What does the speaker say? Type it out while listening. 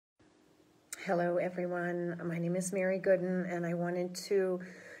Hello, everyone. My name is Mary Gooden, and I wanted to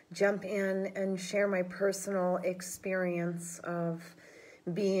jump in and share my personal experience of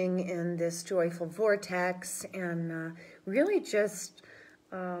being in this joyful vortex and really just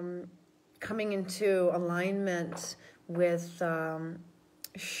coming into alignment with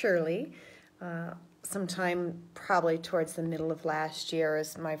Shirley sometime probably towards the middle of last year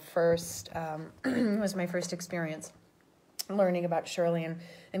as my first was my first experience learning about Shirley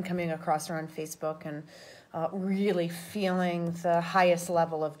and coming across her on Facebook and really feeling the highest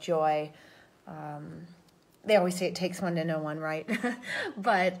level of joy. They always say it takes one to know one, right?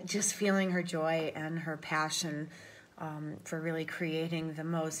 But just feeling her joy and her passion for really creating the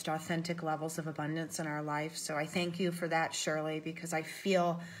most authentic levels of abundance in our life. So I thank you for that, Shirley, because I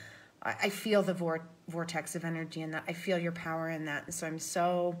feel the vortex of energy in that. I feel your power in that. And so I'm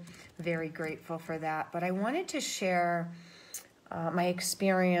so very grateful for that. But I wanted to share my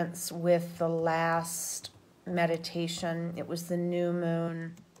experience with the last meditation. It was the new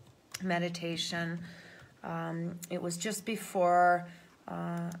moon meditation. It was just before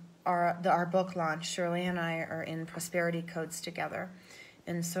our book launch. Shirley and I are in prosperity codes together.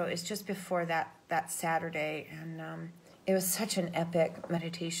 And so it's just before that Saturday. And it was such an epic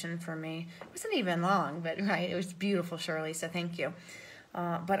meditation for me. It wasn't even long, but right, it was beautiful, Shirley, so thank you.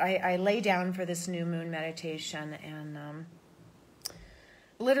 But I lay down for this new moon meditation, and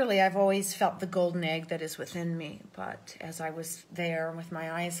literally I've always felt the golden egg that is within me. But as I was there with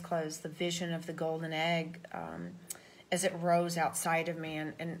my eyes closed, the vision of the golden egg as it rose outside of me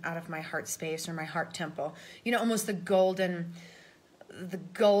and out of my heart space or my heart temple, almost the golden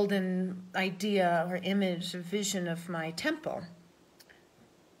idea or image or vision of my temple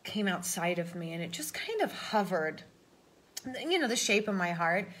came outside of me, and it just kind of hovered, the shape of my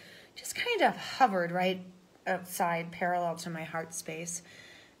heart just kind of hovered right outside, parallel to my heart space.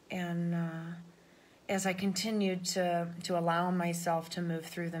 And as I continued to allow myself to move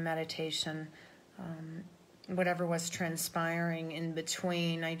through the meditation, whatever was transpiring in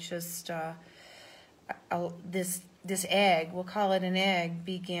between, I just this egg, we'll call it an egg,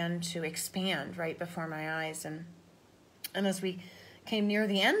 began to expand right before my eyes. And as we came near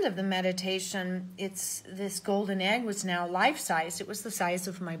the end of the meditation, this golden egg was now life-size. It was the size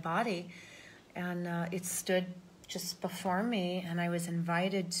of my body. And it stood just before me, and I was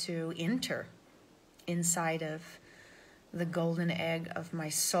invited to enter inside of the golden egg of my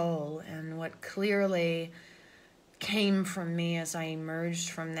soul. And what clearly came from me as I emerged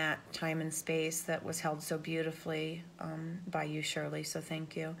from that time and space that was held so beautifully by you, Shirley, so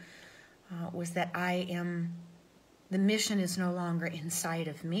thank you, was that the mission is no longer inside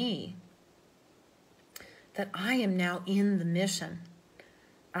of me, that I am now in the mission.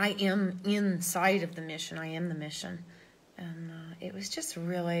 I am inside of the mission. I am the mission. And it was just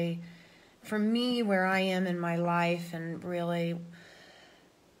really, for me, where I am in my life, and really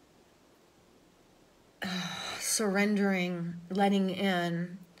surrendering, letting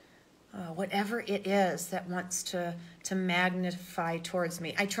in whatever it is that wants to magnify towards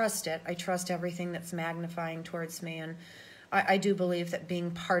me. I trust it. I trust everything that's magnifying towards me. And I do believe that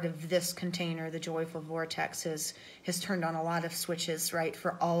being part of this container, the joyful vortex, has turned on a lot of switches, right,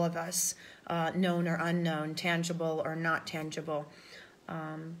 for all of us, known or unknown, tangible or not tangible.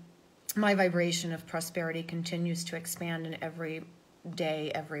 My vibration of prosperity continues to expand in every day,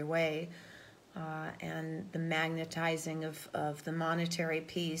 every way. And the magnetizing of the monetary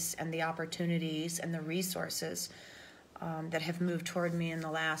piece and the opportunities and the resources that have moved toward me in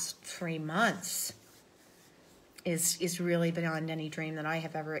the last 3 months is really beyond any dream that I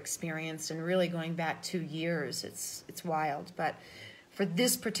have ever experienced, and really going back 2 years. It's wild. But for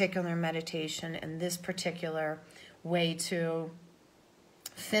this particular meditation and this particular way to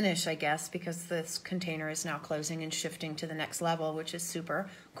finish, I guess, because this container is now closing and shifting to the next level, which is super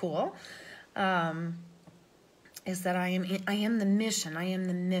cool, is that I am the mission. I am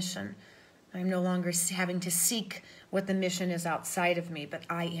the mission. I'm no longer having to seek what the mission is outside of me, but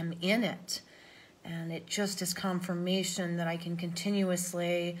I am in it. And it just is confirmation that I can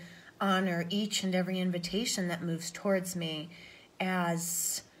continuously honor each and every invitation that moves towards me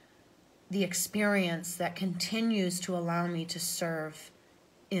as the experience that continues to allow me to serve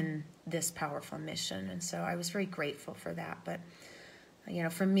in this powerful mission. And so I was very grateful for that. But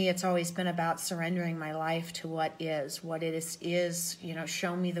for me, it's always been about surrendering my life to what is. What it is,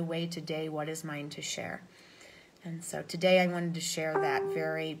 show me the way today, what is mine to share. And so today I wanted to share that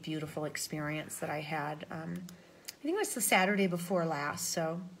very beautiful experience that I had. I think it was the Saturday before last,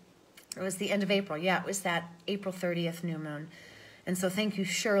 so it was the end of April. Yeah, it was that April 30th new moon. And so thank you,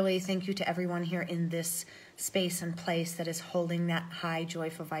 Shirley. Thank you to everyone here in this space and place that is holding that high,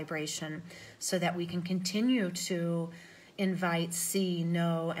 joyful vibration so that we can continue to invite, see,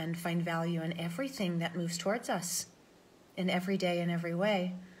 know, and find value in everything that moves towards us in every day in every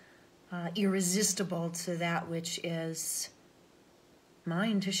way, irresistible to that which is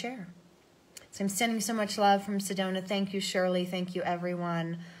mine to share. So I'm sending so much love from Sedona. Thank you, Shirley. Thank you,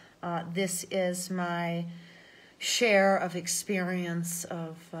 everyone. This is my share of experience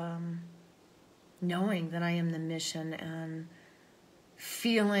of knowing that I am the mission and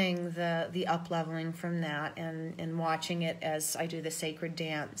feeling the up-leveling from that and watching it as I do the sacred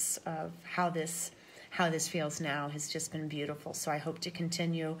dance of how this feels now has just been beautiful. So I hope to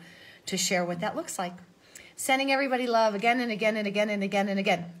continue to share what that looks like. Sending everybody love again and again and again and again and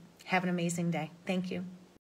again. Have an amazing day. Thank you.